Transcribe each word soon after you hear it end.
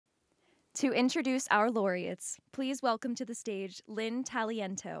To introduce our laureates, please welcome to the stage Lynn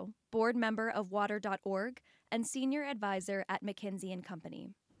Taliento, board member of Water.org and senior advisor at McKinsey & Company.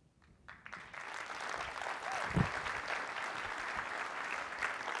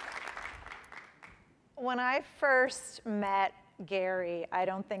 When I first met Gary, I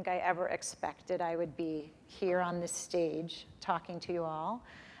don't think I ever expected I would be here on this stage talking to you all.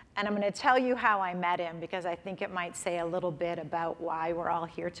 And I'm going to tell you how I met him because I think it might say a little bit about why we're all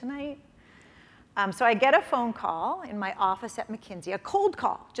here tonight. So I get a phone call in my office at McKinsey, a cold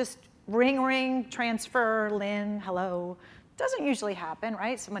call, just ring, ring, transfer, Lynn, hello. Doesn't usually happen,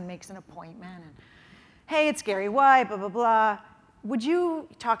 right? Someone makes an appointment and, hey, it's Gary White, blah, blah, blah. Would you,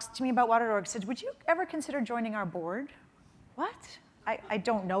 talk to me about Water.org, said, would you ever consider joining our board? What? I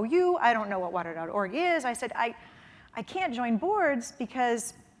don't know you. I don't know what Water.org is. I said, I can't join boards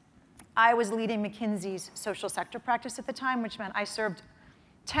because I was leading McKinsey's social sector practice at the time, which meant I served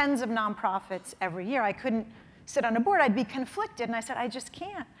tens of nonprofits every year. I couldn't sit on a board. I'd be conflicted. And I said, I just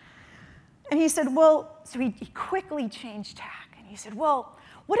can't. And he said, well, so he quickly changed tack. And he said, well,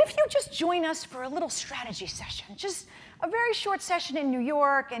 what if you just join us for a little strategy session? Just a very short session in New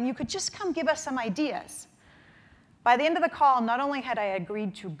York, and you could just come give us some ideas. By the end of the call, not only had I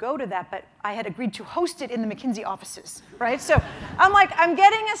agreed to go to that, but I had agreed to host it in the McKinsey offices, right? So I'm like, I'm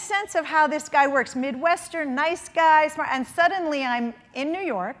getting a sense of how this guy works. Midwestern, nice guy, smart. And suddenly I'm in New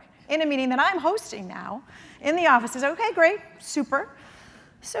York in a meeting that I'm hosting now in the offices. Okay, great, super.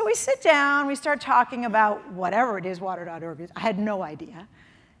 So we sit down, we start talking about whatever it is Water.org is. I had no idea.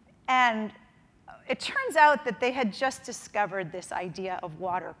 And it turns out that they had just discovered this idea of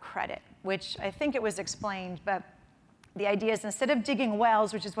water credit, which I think it was explained, but the idea is instead of digging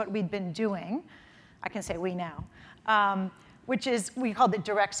wells, which is what we'd been doing, I can say we now, which is, we called it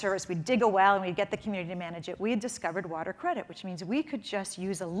direct service. We'd dig a well and we'd get the community to manage it. We had discovered water credit, which means we could just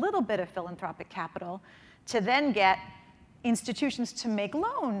use a little bit of philanthropic capital to then get institutions to make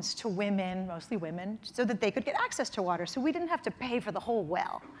loans to women, mostly women, so that they could get access to water. So we didn't have to pay for the whole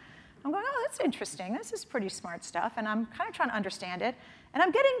well. I'm going, oh, that's interesting. This is pretty smart stuff. And I'm kind of trying to understand it. And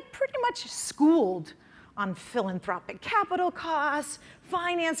I'm getting pretty much schooled on philanthropic capital costs,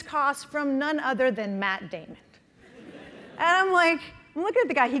 finance costs from none other than Matt Damon. And I'm like, I'm looking at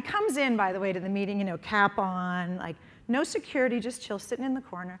the guy. He comes in, by the way, to the meeting, you know, cap on, like no security, just chill, sitting in the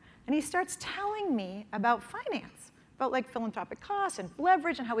corner. And he starts telling me about finance, about like philanthropic costs and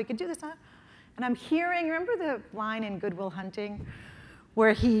leverage and how we could do this. And I'm hearing, remember the line in Good Will Hunting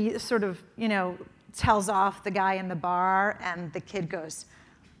where he sort of, you know, tells off the guy in the bar and the kid goes,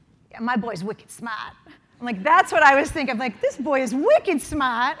 yeah, my boy's wicked smart. I'm like, that's what I was thinking. I'm like, this boy is wicked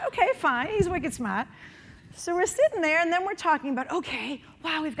smart. Okay, fine, he's wicked smart. So we're sitting there, and then we're talking about, okay,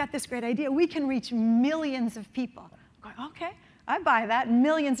 wow, we've got this great idea. We can reach millions of people. I'm going, okay, I buy that,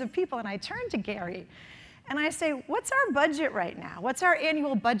 millions of people. And I turn to Gary, and I say, what's our budget right now? What's our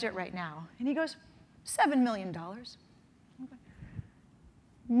annual budget right now? And he goes, $7 million.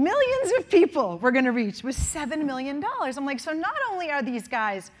 Millions of people we're going to reach with $7 million. I'm like, so not only are these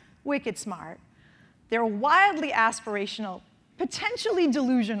guys wicked smart, they're wildly aspirational, potentially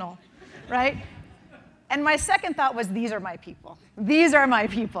delusional, right? And my second thought was, these are my people. These are my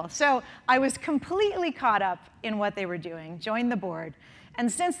people. So I was completely caught up in what they were doing, joined the board. And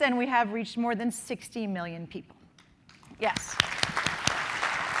since then, we have reached more than 60 million people. Yes.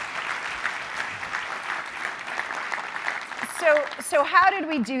 So how did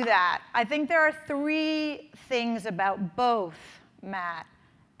we do that? I think there are three things about both Matt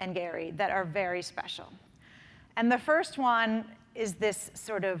and Gary that are very special. And the first one is this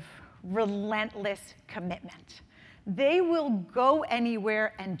sort of relentless commitment. They will go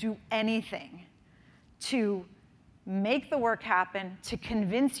anywhere and do anything to make the work happen, to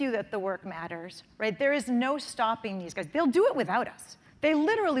convince you that the work matters, right? There is no stopping these guys. They'll do it without us. They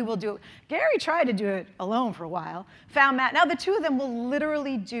literally will do it. Gary tried to do it alone for a while, found Matt. Now the two of them will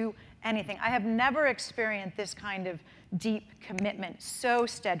literally do anything. I have never experienced this kind of deep commitment, so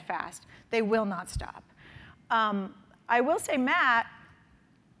steadfast. They will not stop. I will say Matt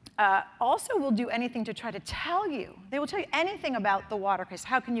also will do anything to try to tell you. They will tell you anything about the water crisis.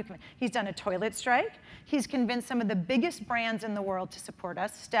 How can you commit? He's done a toilet strike. He's convinced some of the biggest brands in the world to support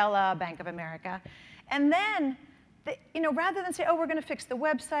us, Stella, Bank of America. And then, you know, rather than say, oh, we're going to fix the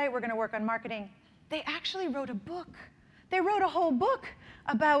website, we're going to work on marketing, they actually wrote a book. They wrote a whole book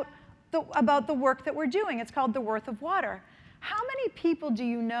about the work that we're doing. It's called The Worth of Water. How many people do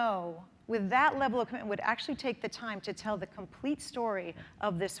you know with that level of commitment would actually take the time to tell the complete story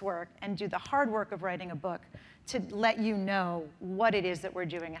of this work and do the hard work of writing a book to let you know what it is that we're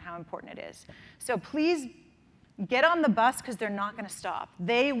doing and how important it is? So please get on the bus, because they're not going to stop.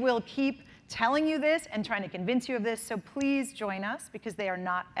 They will keep telling you this and trying to convince you of this, so please join us because they are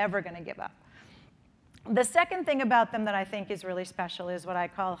not ever going to give up. The second thing about them that I think is really special is what I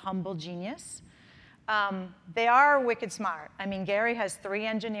call humble genius. They are wicked smart. I mean, Gary has 3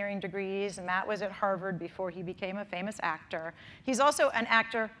 engineering degrees. Matt was at Harvard before he became a famous actor. He's also an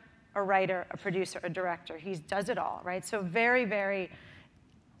actor, a writer, a producer, a director. He does it all, right? So very, very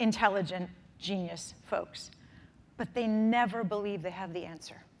intelligent, genius folks. But they never believe they have the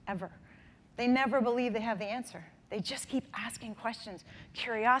answer, ever. They never believe they have the answer. They just keep asking questions.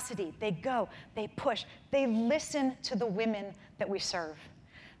 Curiosity, they go, they push. They listen to the women that we serve.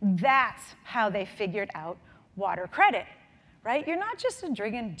 That's how they figured out water credit, right? You're not just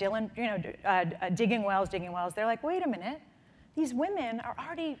digging wells. They're like, wait a minute. These women are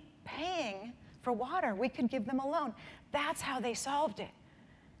already paying for water. We could give them a loan. That's how they solved it.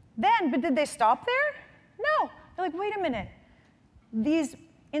 But did they stop there? No. They're like, wait a minute. These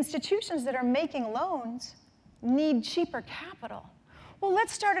institutions that are making loans need cheaper capital. Well,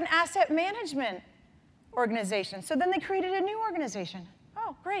 let's start an asset management organization. So then they created a new organization.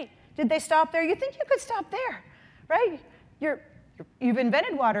 Oh, great. Did they stop there? You think you could stop there, right? You've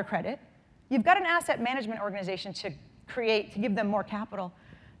invented water credit. You've got an asset management organization to give them more capital.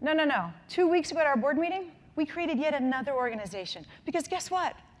 No. 2 weeks ago at our board meeting, we created yet another organization. Because guess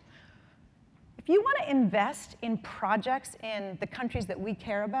what? If you want to invest in projects in the countries that we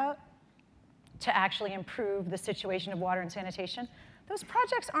care about to actually improve the situation of water and sanitation, those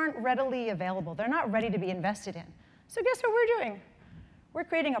projects aren't readily available. They're not ready to be invested in. So guess what we're doing? We're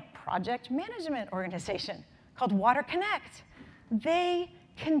creating a project management organization called Water Connect. They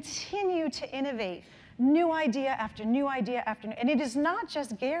continue to innovate, new idea after new idea after new, and it is not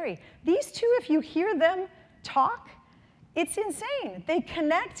just Gary. These two, if you hear them talk, it's insane. They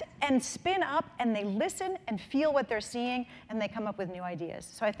connect and spin up, and they listen and feel what they're seeing, and they come up with new ideas.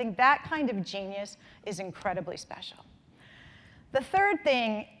 So I think that kind of genius is incredibly special. The third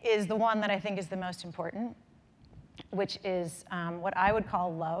thing is the one that I think is the most important, which is what I would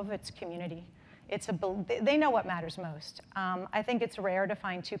call love. It's community. They know what matters most. I think it's rare to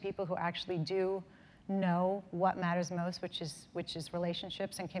find 2 people who actually do know what matters most, which is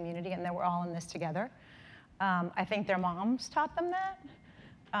relationships and community, and that we're all in this together. I think their moms taught them that.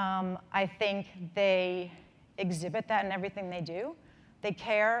 I think they exhibit that in everything they do. They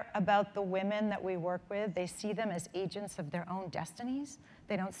care about the women that we work with. They see them as agents of their own destinies.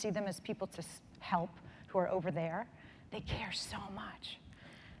 They don't see them as people to help who are over there. They care so much.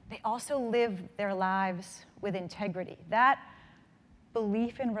 They also live their lives with integrity. That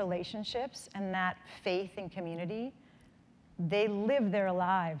belief in relationships and that faith in community, they live their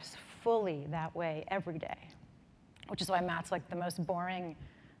lives fully that way every day, which is why Matt's like the most boring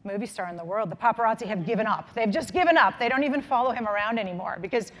movie star in the world. The paparazzi have given up. They've just given up. They don't even follow him around anymore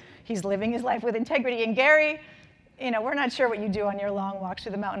because he's living his life with integrity. And Gary, we're not sure what you do on your long walks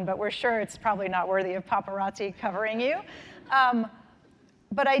through the mountain, but we're sure it's probably not worthy of paparazzi covering you.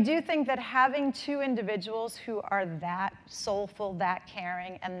 But I do think that having 2 individuals who are that soulful, that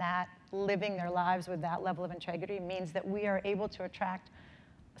caring, and that living their lives with that level of integrity means that we are able to attract.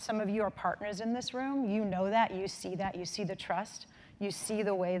 Some of you are partners in this room. You know that, you see the trust, you see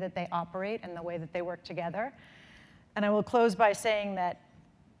the way that they operate and the way that they work together. And I will close by saying that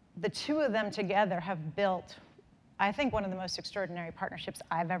the 2 of them together have built, I think, one of the most extraordinary partnerships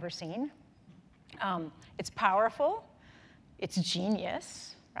I've ever seen. It's powerful, it's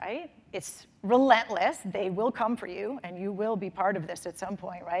genius, right? It's relentless. They will come for you, and you will be part of this at some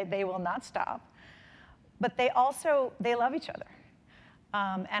point, right? They will not stop. But they love each other.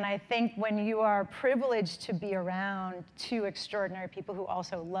 And I think when you are privileged to be around 2 extraordinary people who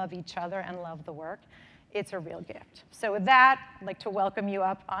also love each other and love the work, it's a real gift. So with that, I'd like to welcome you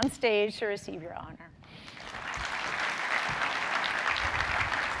up on stage to receive your honor.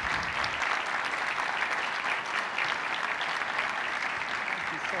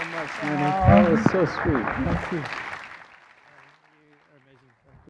 Thank you so much, Lynn. That was so sweet. Thank you.